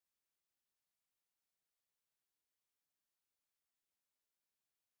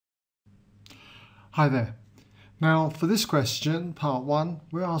Hi there. Now for this question, part 1,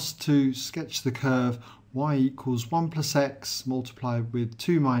 we're asked to sketch the curve y equals 1 plus x multiplied with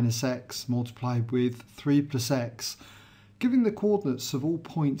 2 minus x multiplied with 3 plus x, giving the coordinates of all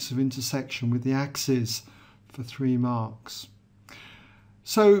points of intersection with the axes for 3 marks.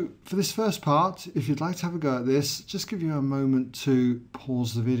 So for this first part, if you'd like to have a go at this, just give you a moment to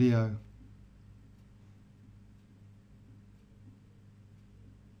pause the video.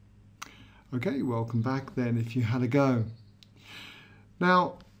 Okay, welcome back then if you had a go.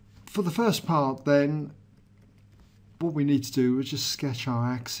 Now, for the first part then, what we need to do is just sketch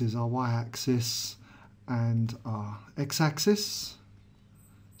our axes, our y-axis and our x-axis,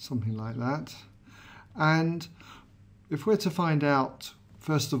 something like that. And if we're to find out,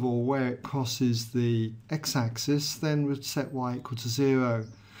 first of all, where it crosses the x-axis, then we'd set y equal to 0.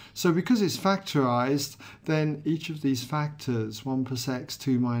 So because it's factorised, then each of these factors, 1 plus x,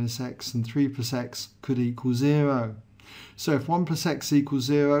 2 minus x and 3 plus x, could equal 0. So if 1 plus x equals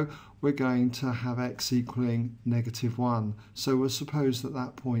 0, we're going to have x equaling -1. So we'll suppose that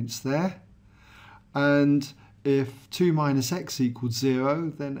that point's there. And if 2 minus x equals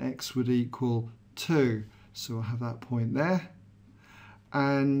 0, then x would equal 2. So we'll have that point there.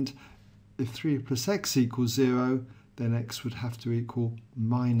 And if 3 plus x equals 0, then x would have to equal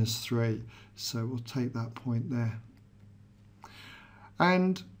 -3. So we'll take that point there.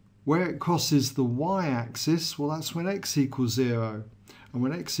 And where it crosses the y-axis, well, that's when x equals 0. And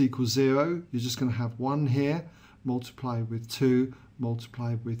when x equals 0, you're just going to have 1 here, multiplied with 2,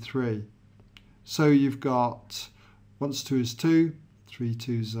 multiplied with 3. So you've got 1 2 is 2, 3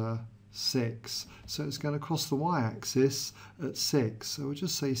 2s are 6. So it's going to cross the y-axis at 6. So we'll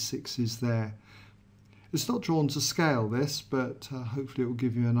just say 6 is there. It's not drawn to scale, this, but hopefully it will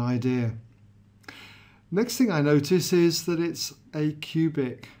give you an idea. Next thing I notice is that it's a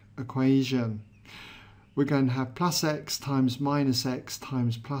cubic equation. We're going to have plus x times minus x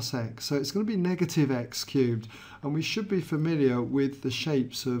times plus x. So it's going to be negative x cubed. And we should be familiar with the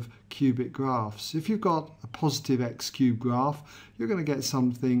shapes of cubic graphs. If you've got a positive x cubed graph, you're going to get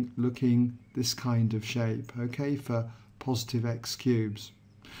something looking this kind of shape, okay, for positive x cubes.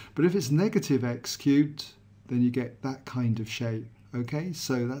 But if it's negative x cubed, then you get that kind of shape, okay?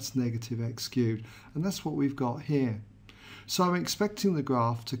 So that's negative x cubed, and that's what we've got here. So I'm expecting the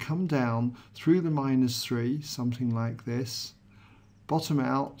graph to come down through the -3, something like this, bottom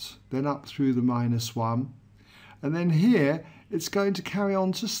out, then up through the -1, and then here it's going to carry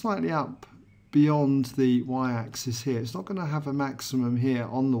on just slightly up beyond the y-axis here. It's not going to have a maximum here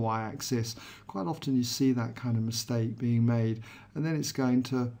on the y-axis. Quite often you see that kind of mistake being made, and then it's going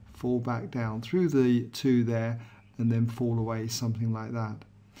to fall back down through the 2 there and then fall away, something like that.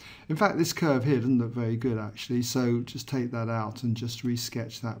 In fact, this curve here doesn't look very good actually, so just take that out and just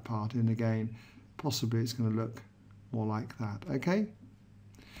re-sketch that part in again. Possibly it's going to look more like that, okay?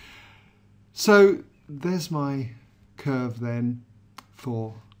 So there's my curve then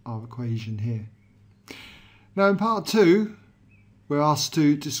for our equation here. Now in part 2, we're asked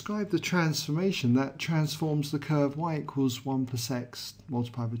to describe the transformation that transforms the curve y equals 1 plus x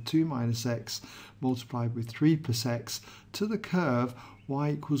multiplied with 2 minus x multiplied with 3 plus x to the curve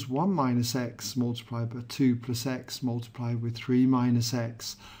y equals 1 minus x multiplied by 2 plus x multiplied with 3 minus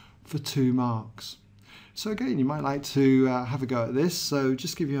x for 2 marks. So again, you might like to have a go at this, so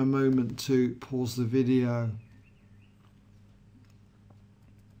just give you a moment to pause the video.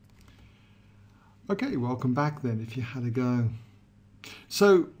 Okay, welcome back then if you had a go.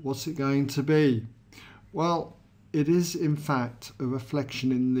 So what's it going to be? Well, it is in fact a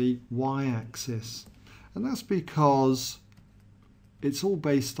reflection in the y-axis, and that's because it's all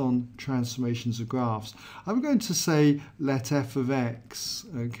based on transformations of graphs. I'm going to say let f of x,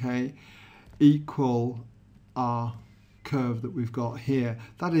 okay, equal our curve that we've got here.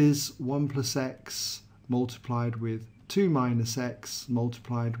 That is 1 plus x multiplied with 2 minus x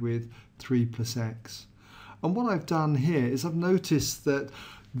multiplied with 3 plus x. And what I've done here is I've noticed that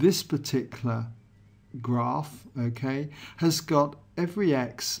this particular graph, okay, has got every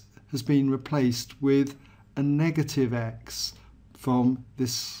x has been replaced with a negative x from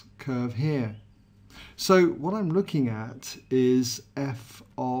this curve here. So what I'm looking at is f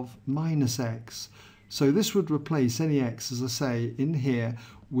of minus x. So this would replace any x, as I say, in here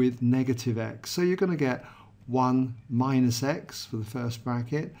with negative x. So you're going to get 1 minus x for the first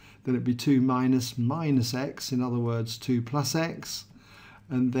bracket, then it'd be 2 minus minus x, in other words 2 plus x,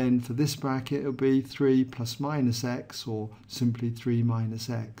 and then for this bracket it'll be 3 plus minus x, or simply 3 minus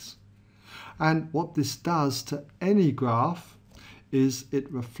x. And what this does to any graph is it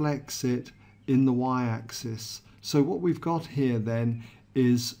reflects it in the y-axis. So what we've got here then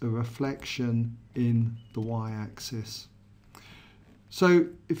is a reflection in the y-axis. So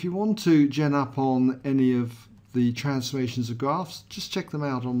if you want to gen up on any of the transformations of graphs, just check them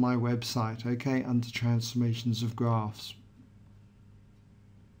out on my website, okay, under transformations of graphs.